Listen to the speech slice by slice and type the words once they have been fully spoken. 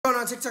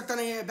on? TikTok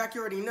Thunder here, back.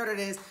 You already know what it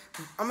is.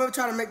 I'm gonna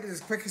try to make this as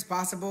quick as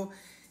possible.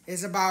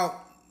 It's about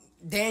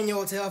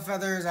Daniel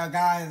Tailfeathers, a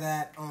guy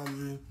that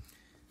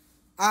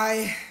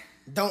I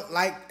don't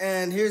like.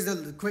 And here's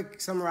the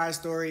quick summarized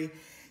story.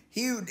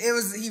 He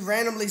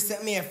randomly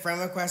sent me a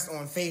friend request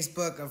on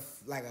Facebook of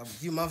like a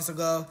few months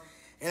ago,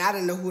 and I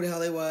didn't know who the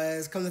hell he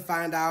was. Come to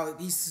find out,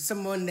 he's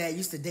someone that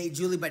used to date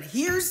Julie. But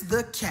here's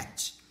the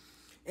catch,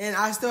 and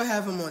I still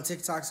have him on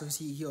TikTok, so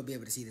he'll be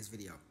able to see this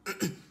video.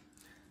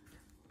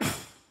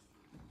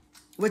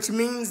 Which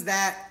means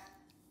that,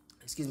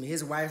 excuse me,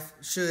 his wife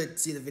should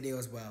see the video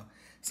as well.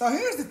 So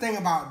here's the thing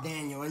about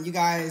Daniel, and you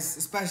guys,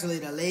 especially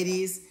the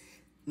ladies,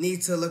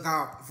 need to look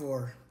out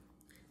for.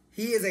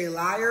 He is a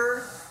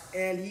liar,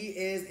 and he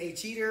is a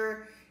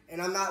cheater,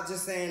 and I'm not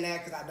just saying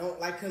that because I don't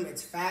like him.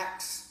 It's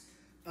facts.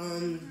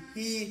 And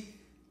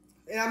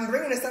I'm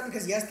bringing this up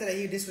because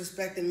yesterday he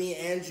disrespected me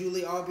and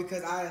Julie, all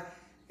because I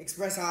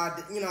expressed how,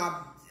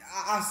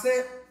 I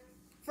sent.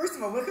 First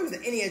of all, when it comes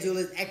to any of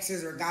Julie's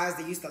exes or guys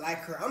that used to like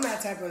her, I'm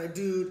that type of a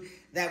dude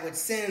that would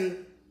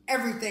send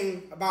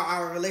everything about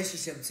our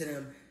relationship to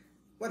them,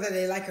 whether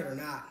they like it or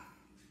not.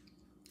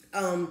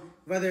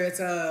 Whether it's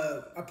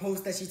a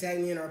post that she tagged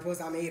me in or a post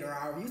I made or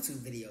our YouTube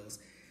videos.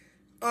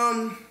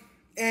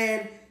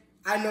 And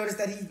I noticed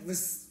that he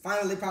was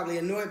finally probably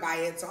annoyed by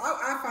it. So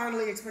I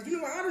finally expressed, you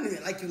know what, I don't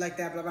even like you like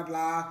that, blah, blah,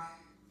 blah.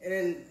 And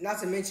then, not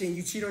to mention,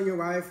 you cheat on your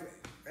wife.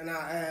 And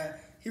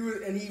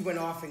he went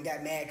off and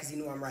got mad because he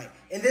knew I'm right.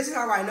 And this is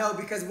how I know,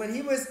 because when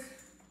he was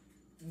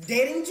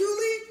dating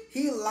Julie,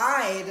 he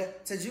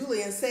lied to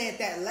Julie and said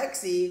that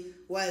Lexi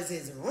was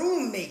his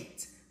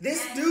roommate.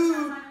 This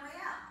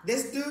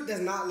dude does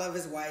not love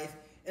his wife.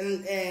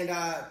 And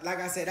like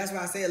I said, that's why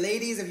I say,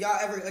 ladies, if y'all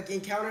ever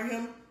encounter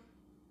him,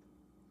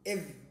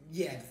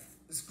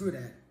 screw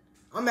that.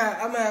 I'm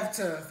gonna have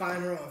to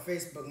find her on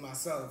Facebook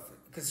myself,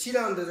 because she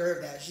don't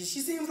deserve that. She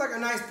seems like a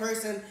nice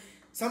person.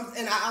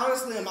 And I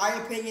honestly, in my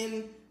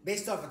opinion,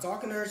 based off of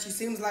talking to her, she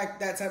seems like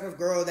that type of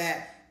girl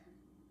that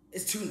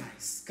is too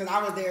nice. Because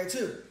I was there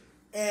too.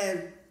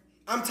 And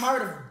I'm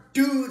tired of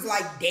dudes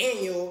like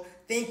Daniel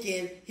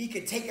thinking he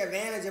could take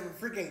advantage of a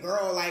freaking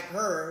girl like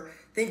her,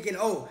 thinking,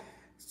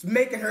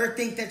 making her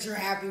think that you're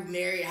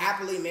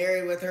happily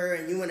married with her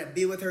and you want to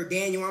be with her.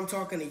 Daniel, I'm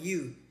talking to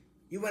you.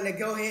 You want to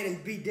go ahead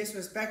and be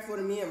disrespectful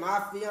to me and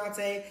my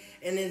fiance,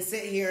 and then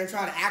sit here and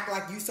try to act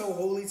like you so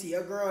holy to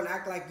your girl and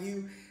act like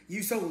you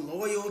so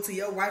loyal to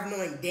your wife,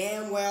 knowing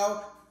damn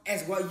well,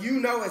 as well you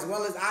know as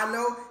well as I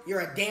know,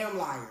 you're a damn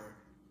liar.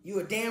 You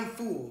a damn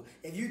fool.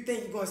 If you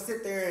think you're going to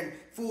sit there and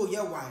fool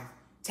your wife,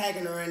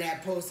 tagging her in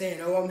that post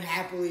saying, I'm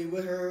happily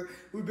with her,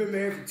 we've been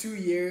married for 2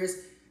 years.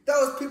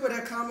 Those people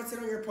that commented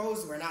on your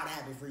post were not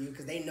happy for you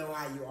because they know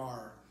how you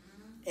are.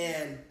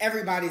 And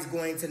everybody's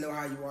going to know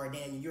how you are,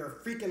 Daniel. You're a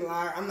freaking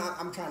liar.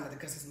 I'm trying not to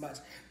cuss as much.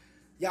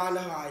 Y'all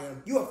know how I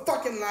am. You a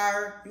fucking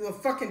liar. You a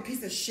fucking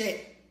piece of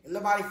shit. And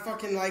nobody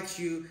fucking likes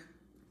you.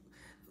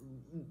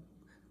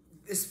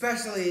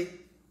 Especially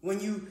when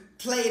you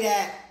play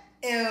that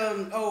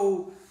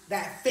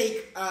that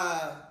fake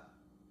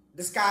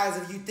disguise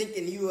of you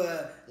thinking you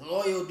a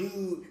loyal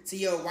dude to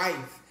your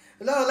wife.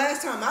 No,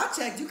 last time I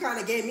checked, you kind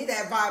of gave me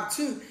that vibe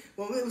too.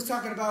 When we was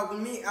talking about,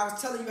 I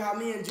was telling you how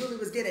me and Julie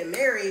was getting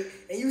married,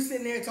 and you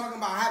sitting there talking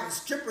about having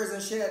strippers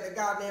and shit at the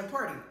goddamn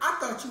party. I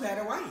thought you had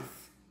a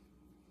wife.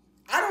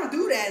 I don't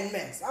do that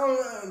mess. I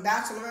don't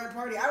bachelorette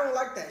party. I don't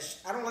like that.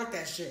 I don't like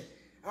that shit.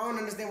 I don't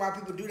understand why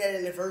people do that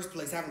in the first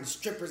place, having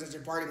strippers at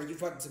your party when you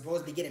fucking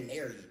supposed to be getting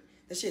married.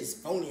 That shit's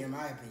phony in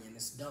my opinion.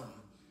 It's dumb.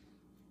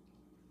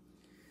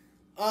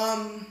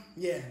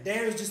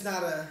 Daniel's just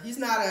he's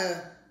not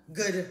a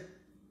good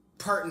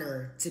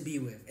partner to be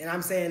with. And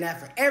I'm saying that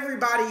for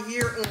everybody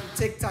here on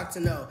TikTok to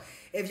know.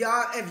 If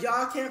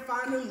y'all can't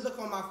find him, look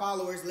on my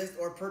followers list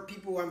or per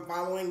people I'm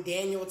following.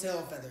 Daniel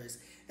Tailfeathers.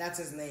 That's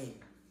his name.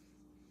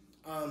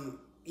 And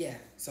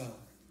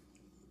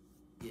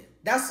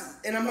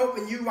I'm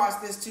hoping you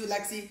watch this too,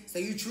 Lexi, so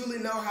you truly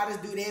know how this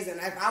dude is. And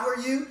if I were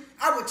you,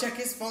 I would check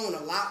his phone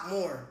a lot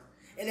more.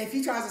 And if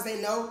he tries to say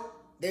no,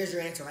 there's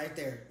your answer right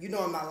there. You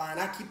know I'm not lying.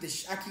 I keep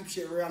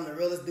shit real. I'm the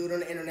realest dude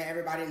on the internet.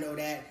 Everybody know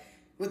that.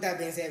 With that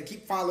being said,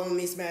 keep following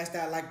me, smash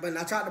that like button.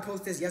 I tried to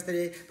post this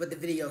yesterday, but the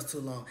video's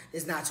too long.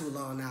 It's not too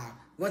long now.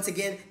 Once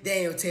again,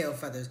 Daniel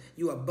Tailfeathers,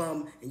 you a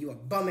bum, and you a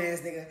bum-ass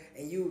nigga,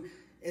 and you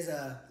is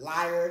a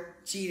liar,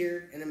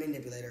 cheater, and a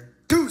manipulator.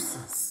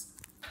 Deuces!